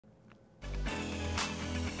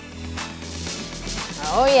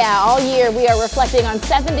Oh yeah, all year we are reflecting on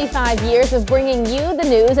 75 years of bringing you the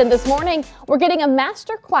news, and this morning we're getting a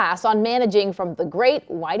master class on managing from the great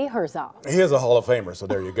Whitey Herzog. He is a Hall of Famer, so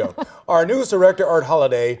there you go. Our news director, Art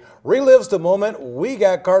Holliday, relives the moment we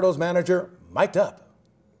got Cardinals manager mic'd up.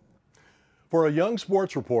 For a young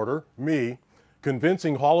sports reporter, me,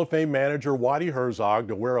 convincing Hall of Fame manager Whitey Herzog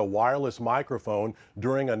to wear a wireless microphone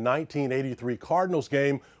during a 1983 Cardinals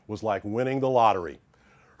game was like winning the lottery.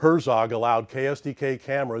 Herzog allowed KSDK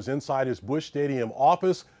cameras inside his Busch Stadium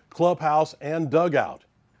office, clubhouse, and dugout.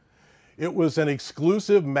 It was an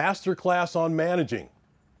exclusive masterclass on managing,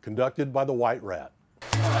 conducted by the White Rat.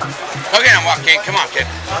 Okay, now, Joaquin, come on, kid.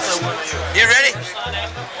 You ready?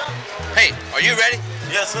 Hey, are you ready?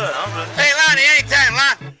 Yes, sir, I'm ready. Hey, Lonnie, anytime,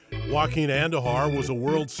 Lon. Joaquin Andahar was a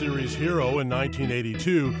World Series hero in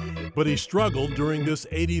 1982, but he struggled during this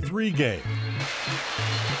 '83 game.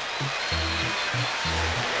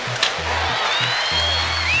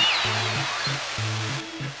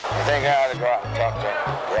 You think I ought to go out and talk to him?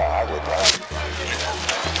 Yeah, I would probably.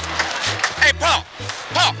 Hey, Paul!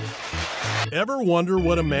 Ever wonder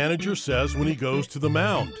what a manager says when he goes to the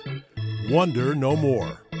mound? Wonder no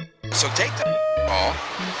more. So take the ball,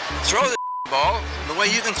 throw the ball the way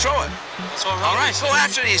you can throw it. All right, go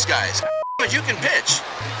after these guys. But you can pitch.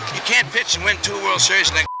 You can't pitch and win 2 World Series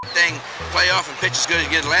and then thing play off and pitch as good as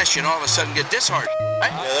you did last year and all of a sudden get this hard.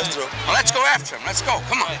 Right? Yeah, that's true. Well, let's go after him. Let's go.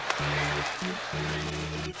 Come on.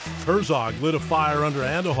 Herzog lit a fire under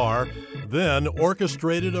Andahar, then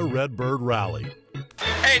orchestrated a Redbird rally.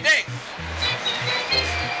 Hey, Dink.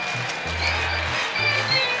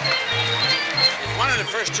 If one of the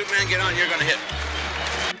first 2 men get on, you're going to hit.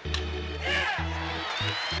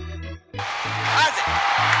 How's it?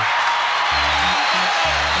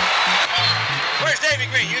 Where's Davy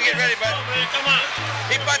Green? You get ready, bud. Come on.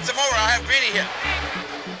 He butts him over. I'll have Greeny hit.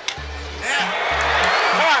 Yeah.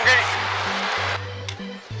 Come on, Greeny.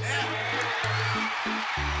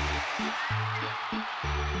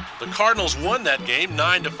 The Cardinals won that game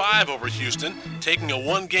 9-5 over Houston, taking a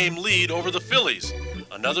 1-game lead over the Phillies.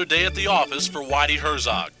 Another day at the office for Whitey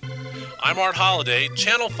Herzog. I'm Art Holliday,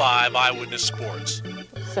 Channel 5 Eyewitness Sports.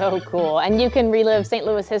 So cool. And you can relive St.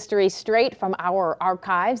 Louis history straight from our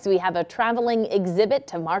archives. We have a traveling exhibit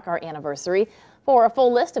to mark our anniversary. For a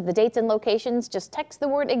full list of the dates and locations, just text the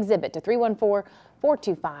word exhibit to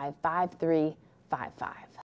 314-425-5355.